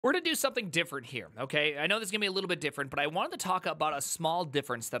We're going to do something different here, okay? I know this is going to be a little bit different, but I wanted to talk about a small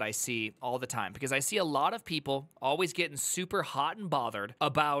difference that I see all the time because I see a lot of people always getting super hot and bothered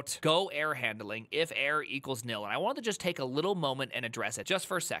about Go error handling if error equals nil. And I wanted to just take a little moment and address it just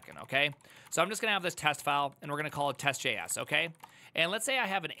for a second, okay? So I'm just going to have this test file and we're going to call it test.js, okay? And let's say I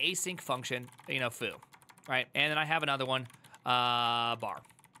have an async function, foo, right? And then I have another one, bar.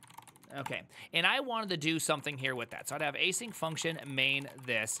 Okay, and I wanted to do something here with that. So I'd have async function main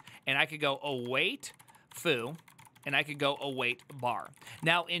this, and I could go await foo, and I could go await bar.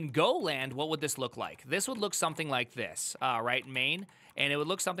 Now in Go land, what would this look like? This would look something like this, right, main, and it would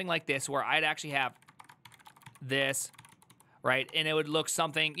look something like this where I'd actually have this, right, and it would look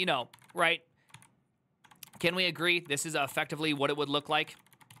something, right? Can we agree this is effectively what it would look like?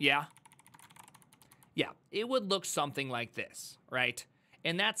 Yeah? Yeah, it would look something like this, right?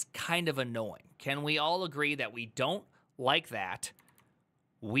 And that's kind of annoying. Can we all agree that we don't like that?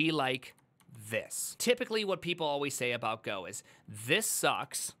 We like this. Typically, what people always say about Go is, this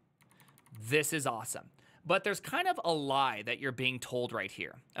sucks, this is awesome. But there's kind of a lie that you're being told right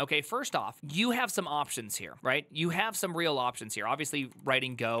here. Okay, first off, you have some options here, right? You have some real options here. Obviously,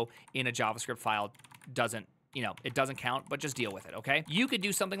 writing Go in a JavaScript file doesn't, it doesn't count, but just deal with it, okay? You could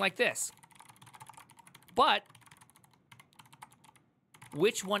do something like this. But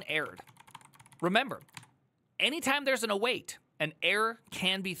which one errored? Remember, anytime there's an await, an error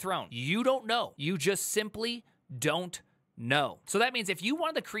can be thrown. You don't know. You just simply don't know. So that means if you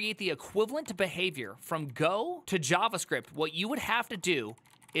wanted to create the equivalent behavior from Go to JavaScript, what you would have to do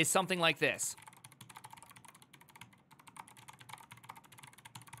is something like this.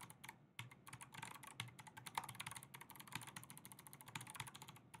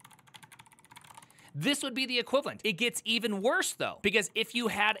 This would be the equivalent. It gets even worse though, because if you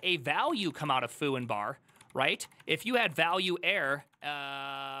had a value come out of foo and bar, right? If you had value error,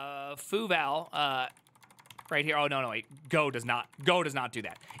 foo val, right here. Oh no, wait. Go does not do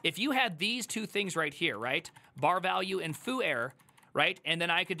that. If you had these two things right here, right? Bar value and foo error, right? And then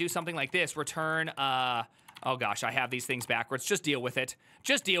I could do something like this, return, oh gosh, I have these things backwards. Just deal with it.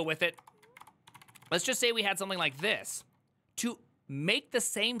 Just deal with it. Let's just say we had something like this. To make the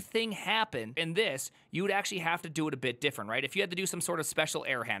same thing happen in this, you would actually have to do it a bit different, right? If you had to do some sort of special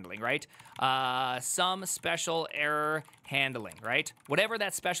error handling, right? Some special error handling, right? Whatever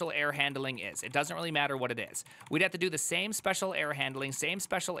that special error handling is. It doesn't really matter what it is. We'd have to do the same special error handling,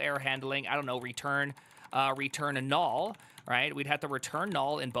 I don't know, return a null, right? We'd have to return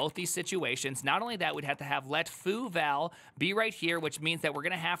null in both these situations. Not only that, we'd have to have let foo val be right here, which means that we're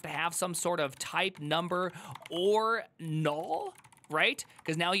gonna have to have some sort of type number or null, right?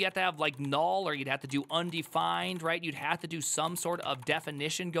 Because now you have to have like null, or you'd have to do undefined, right? You'd have to do some sort of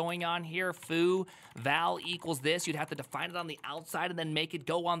definition going on here. Foo val equals this. You'd have to define it on the outside and then make it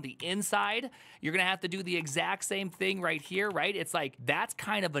go on the inside. You're gonna have to do the exact same thing right here, right? It's like, that's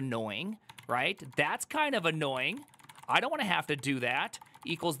kind of annoying, right? That's kind of annoying. I don't want to have to do that.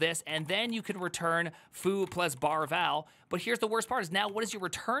 Equals this, and then you can return foo plus bar val. But here's the worst part is now what does your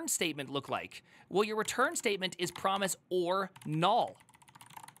return statement look like? Well, your return statement is promise or null,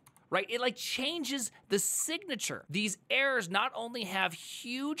 right? It like changes the signature. These errors not only have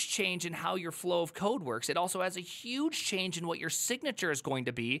huge change in how your flow of code works, it also has a huge change in what your signature is going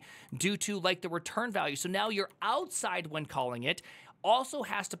to be due to like the return value. So now your outside when calling it also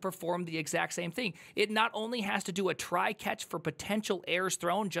has to perform the exact same thing. It not only has to do a try catch for potential errors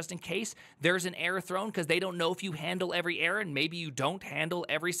thrown just in case there's an error thrown because they don't know if you handle every error and maybe you don't handle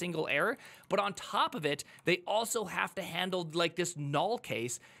every single error, but on top of it, they also have to handle like this null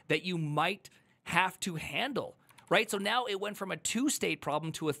case that you might have to handle. Right? So now it went from a 2-state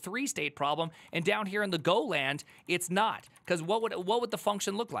problem to a 3-state problem, and down here in the Go land, it's not. Because what would the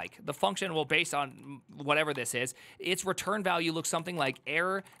function look like? The function, well, based on whatever this is, its return value looks something like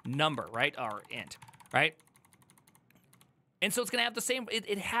error number, right? Or int, right? And so it's gonna have the same,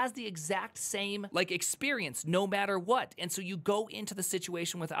 it has the exact same like experience no matter what. And so you go into the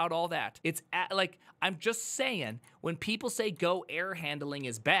situation without all that. It's like, I'm just saying, when people say Go error handling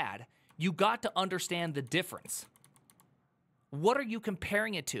is bad, you got to understand the difference. What are you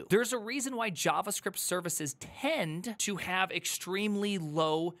comparing it to? There's a reason why JavaScript services tend to have extremely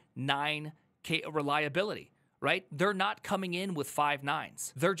low 9K reliability, right? They're not coming in with 5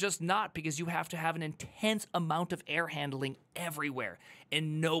 nines. They're just not, because you have to have an intense amount of error handling everywhere,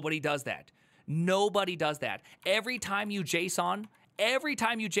 and nobody does that. Nobody does that. Every time you JSON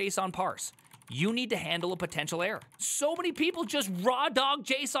parse, you need to handle a potential error. So many people just raw dog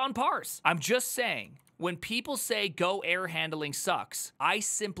JSON parse. I'm just saying, when people say Go error handling sucks, I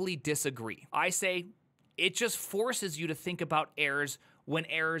simply disagree. I say it just forces you to think about errors when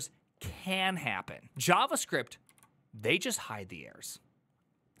errors can happen. JavaScript, they just hide the errors.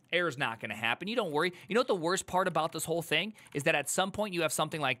 Error's not going to happen. You don't worry. You know what the worst part about this whole thing is that at some point you have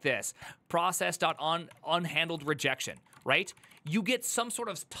something like this, process.unhandled rejection, right? You get some sort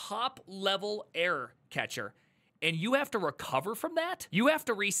of top level error catcher and you have to recover from that? You have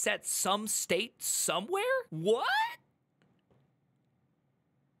to reset some state somewhere? What?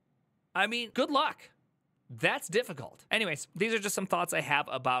 I mean, good luck. That's difficult. Anyways, these are just some thoughts I have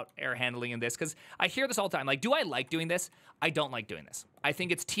about error handling in this, because I hear this all the time. Like, do I like doing this? I don't like doing this. I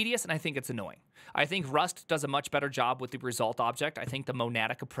think it's tedious and I think it's annoying. I think Rust does a much better job with the result object. I think the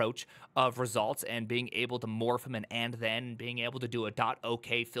monadic approach of results and being able to morph them and then being able to do a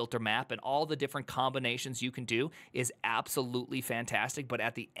 .ok filter map and all the different combinations you can do is absolutely fantastic. But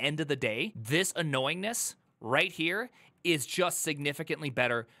at the end of the day, this annoyingness right here is just significantly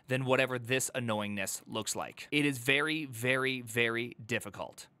better than whatever this annoyingness looks like. It is very, very, very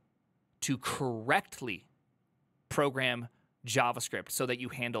difficult to correctly program JavaScript so that you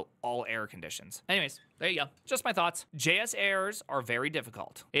handle all error conditions. Anyways, there you go. Just my thoughts. JS errors are very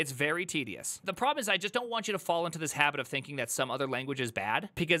difficult. It's very tedious. The problem is I just don't want you to fall into this habit of thinking that some other language is bad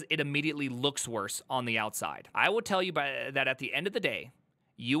because it immediately looks worse on the outside. I will tell you that at the end of the day,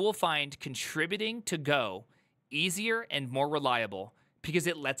 you will find contributing to Go easier and more reliable because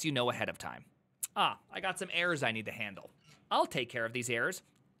it lets you know ahead of time. I got some errors I need to handle. I'll take care of these errors.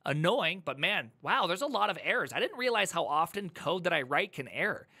 Annoying, but man, wow, there's a lot of errors. I didn't realize how often code that I write can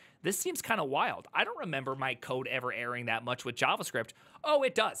error. This seems kind of wild. I don't remember my code ever erroring that much with JavaScript. Oh,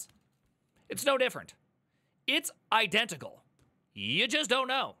 it does. It's no different. It's identical. You just don't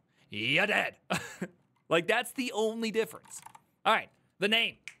know. You're dead. Like, that's the only difference. All right, the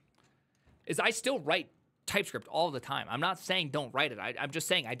name is I still write TypeScript all the time. I'm not saying don't write it. I'm just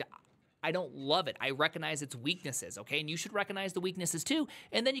saying I don't love it. I recognize its weaknesses, okay? And you should recognize the weaknesses too,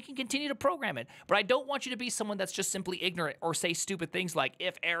 and then you can continue to program it. But I don't want you to be someone that's just simply ignorant or say stupid things like,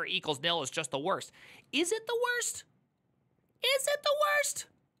 if error equals nil is just the worst. Is it the worst? Is it the worst?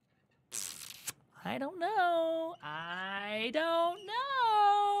 I don't know. I don't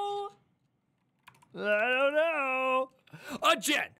know. I don't know. Jen,